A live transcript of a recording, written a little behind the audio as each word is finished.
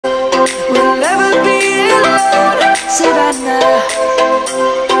we'll never be alone. Savannah,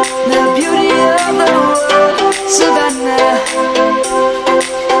 the beauty of the world. Savannah,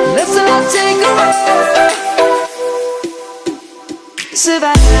 let's all take a ride.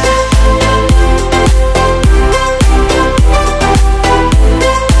 Savannah.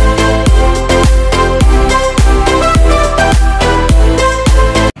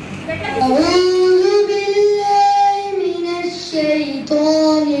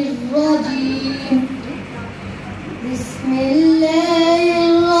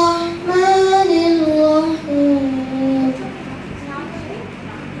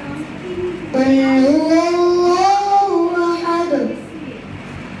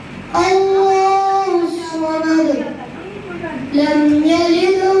 لم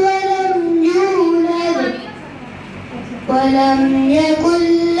يلد ولم يولد ولم يكن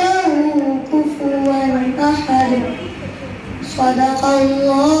له كفوا أحد صدق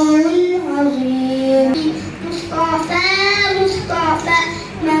الله العظيم. مصطفى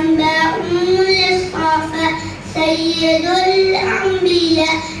منبع للصفا سيد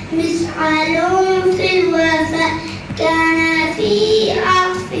الأنبياء مسعد في الوفاء كان في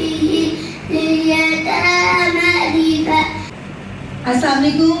عطفه لليتامى رفا.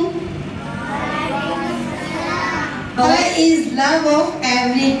 Assalamualaikum. Our is love of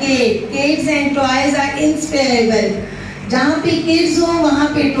every kid. Kids and toys are inseparable. जहाँ पे kids हो वहाँ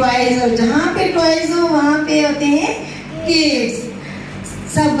पे toys और जहाँ पे toys हो वहाँ पे होते हैं kids.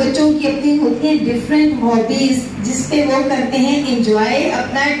 सब बच्चों की अपनी होती हैं different hobbies जिसपे वो करते हैं enjoy,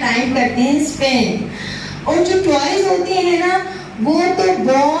 अपना time करते हैं spend. और जो toys होते हैं ना वो तो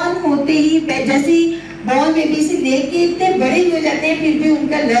born होते ही जैसे बॉर्न बेबी से लेके इतने बड़े भी हो जाते हैं फिर भी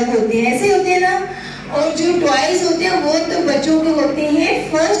उनका लव होते हैं, ऐसे होते हैं ना. और जो टॉयज होते हैं वो तो बच्चों के होते हैं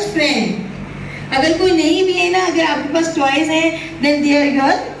फर्स्ट फ्रेंड. अगर कोई नहीं भी है ना, अगर आपके पास टॉयज हैं then they are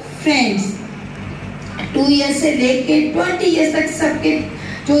your friends. 2 years से लेके 20 इयर्स तक सबके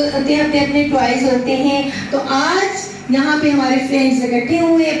जो होते हैं अपने अपने टॉयज होते हैं. तो आज यहाँ पे हमारे फ्रेंड्स इकट्ठे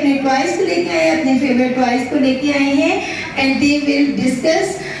हुए अपने टॉयज को लेके आए, अपने फेवरेट टॉयज को लेके आए हैं and they will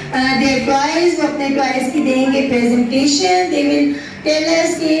discuss their toys. वो अपने toys की देंगे presentation. They will tell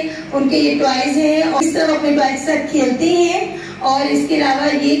us कि उनके ये toys हैं और इस तरह अपने toys के साथ खेलते हैं. और इसके अलावा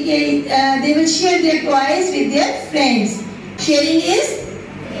ये कि they will share their toys with their friends. Sharing is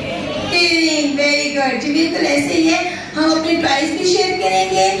caring. Very good. जी बिल्कुल ऐसे ही है. हम अपने toys भी share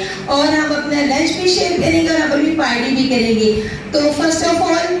करेंगे और हम अपना lunch भी share करेंगे और हम अपनी party भी करेंगे. तो first of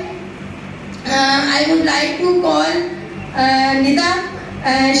all I would like to call Nida.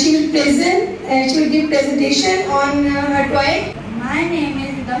 She will give presentation on her toy. My name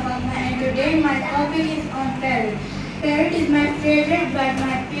is Govt and today my topic is on parrot. Parrot is my favorite, but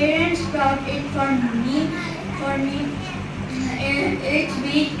my parents brought it for me. Its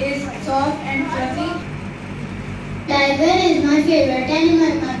beak is soft and fluffy. Tiger is my favorite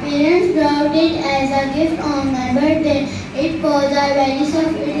animal. My parents brought it as a gift on my birthday. Its paws are very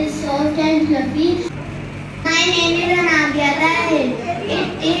soft. It is soft and fluffy. My name is Anabia Tahir.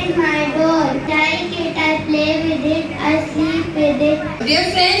 It is my doll. Like it, I play with it, I sleep with it. Dear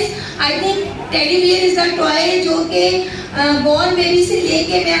friends, I think teddy bear is a toy जो कि born baby से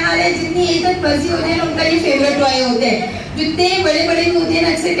लेके बेहाल है जितनी as तक फर्जी होते हैं उनका ये फेवरेट टॉय होता है. जितने बड़े बड़े होते हैं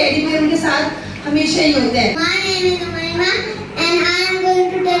अक्सर टेडी बेयर उनके साथ हमेशा ही होता है. My name is Umayma and I am going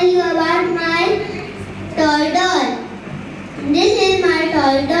to tell you about my toy doll. This is my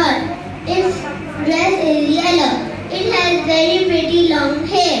toy doll. Its dress is yellow. It has very pretty long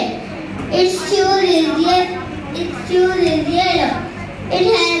hair. Its shoes is yellow. It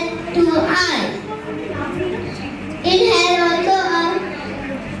has 2 eyes. It has also a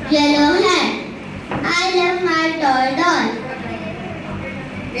yellow hat. I love my toy doll.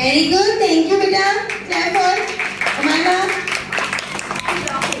 Very good. Thank you, beta. Clap for Amanda.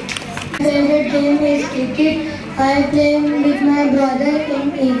 My favorite game is cricket. I play with my brother in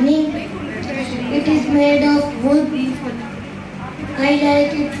evening. It is made of wood. I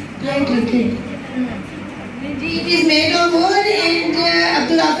like it play cricket. It is made of wood and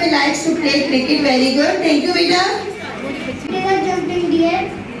Abdul Rafi likes to play cricket. Very good. Thank you, beta. Jumped in the air.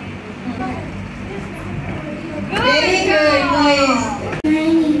 Very good, boys. My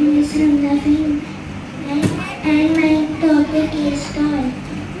name is Naveen and my topic is toy.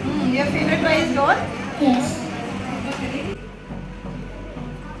 Your favorite toy is doll? Yes.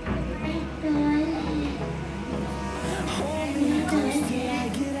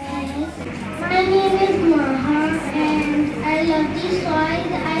 My name is Maha and I love these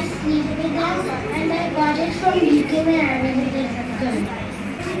toys. I sleep with them and I got it from UK when I was a little girl.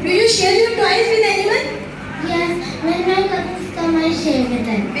 Do you share your toys with anyone? Yes, when my cousins come I share with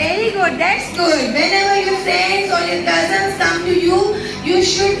them. Very good. good. That's good. Whenever your friends or your cousins come to you, you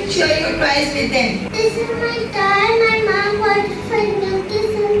should share your toys with them. This is my toy. My mom bought it for me.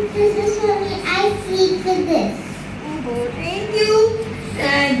 This is for me. I sleep with this. Oh, thank you.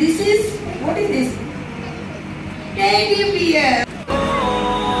 This is, what is this? Teddy bear.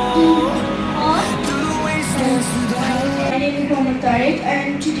 My name is Mohammed Tariq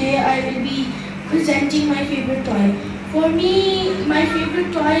and today I will be presenting my favorite toy. For me, my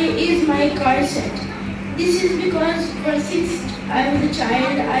favorite toy is my car set. This is because since I was a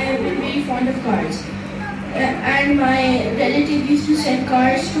child, I have been very fond of cars. And my relative used to send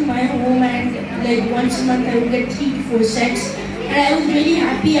cars to my home, and like once a month I would get 3 to 4 sets. And I was really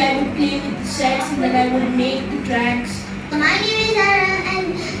happy. I would play with the sets and then I would make the tracks. My name is Ara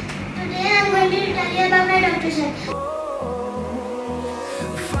and today I am going to tell you about my doctor set.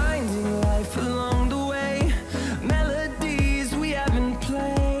 Finding life along the way, melodies we haven't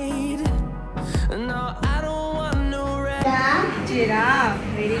played. No, I don't want no rest. Giraffe.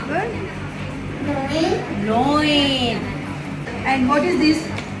 Very good. Loin. Loin. And what is this?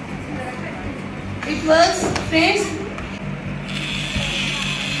 It works, friends.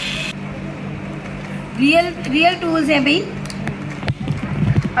 Real tools है भाई.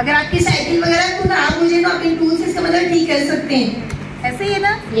 अगर आपकी cycle वगैरह को खराब हो जाए तो आप इन टूल्स से इसका मतलब ठीक कर सकते हैं. ऐसे ही है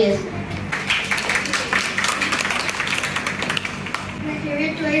ना? Yes. My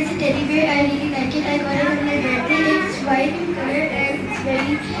favorite toy is a teddy bear. I really like it. I got it on my birthday. It's white in color and it's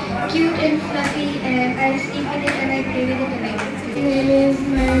very cute and fluffy. And I sleep with it and I play with it a lot. My name is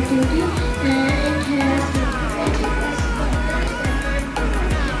my Cutie and it has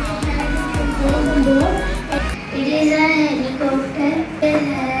It is a helicopter. It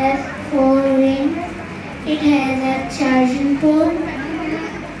has 4 wings. It has a charging port.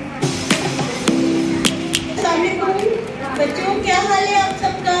 बच्चों, क्या हाल है आप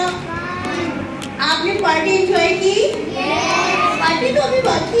सबका? आपने party enjoy की? Party तो अभी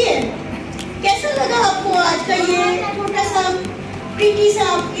बाकी है. कैसा लगा आपको आज का ये छोटा सा प्रीटी सा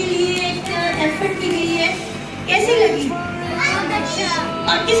आपके लिए एक एफर्ट की गई है? कैसी लगी?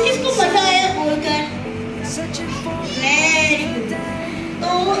 और किस किस को मजा आया बोलकर? Very good. तो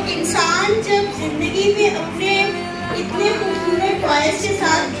इंसान जब जिंदगी में अपने इतने खूबसूरत टॉयज के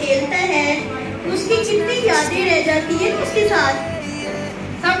साथ खेलता है, उसकी कितनी यादें रह जाती है उसके साथ.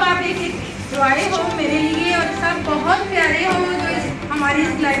 सब आप एक टॉय हो मेरे लिए और सब बहुत प्यारे हो जो हमारी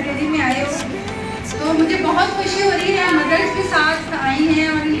इस लाइब्रेरी में आए हो. तो मुझे बहुत खुशी हो रही है. मदर्स के साथ आई हैं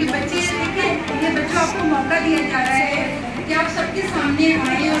और इनके बच्चे देखिए, ये बच्चों आपको मौका दिया जा रहा है कि आप सबके सामने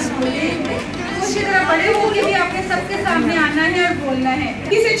आए और बोले. उसी तरह बड़े होकर भी आपने सबके सामने आना है और बोलना है.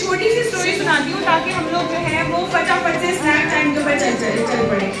 इसे छोटी सी स्टोरी सुनाती हूँ ताकि हम लोग जो है वो फटाफट से स्नैक टाइम के ऊपर चल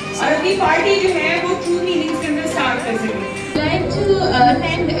पड़े और अपनी पार्टी जो है वो ट्रू मीनिंग्स के अंदर स्टार्ट कर सकें. I'd like to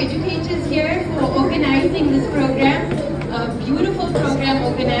thank the educators here for organizing this program, a beautiful program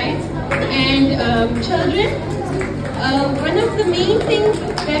organized. And children, one of the main things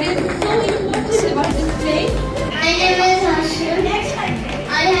that is so important about this play. My name is Hashim.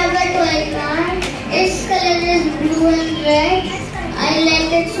 I have a toy car. Its color is blue and red. I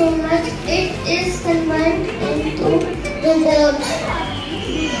like it so much. It is converted into robots.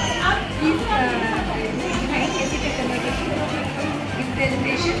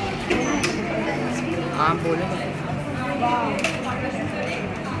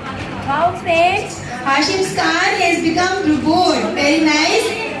 Wow, friends, Hashim's car has become robot. Very nice.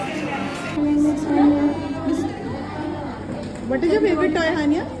 What is your favorite toy,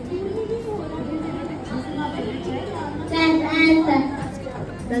 Hania?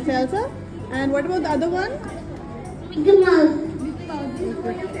 That's Elsa. And what about the other one? Mickey Mouse.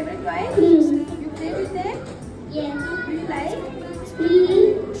 What is your favorite toy? You play with them? Yes. You like?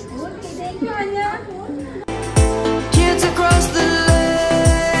 Okay, thank you, Anya. Kids across the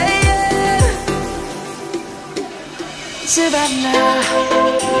lane, Savannah.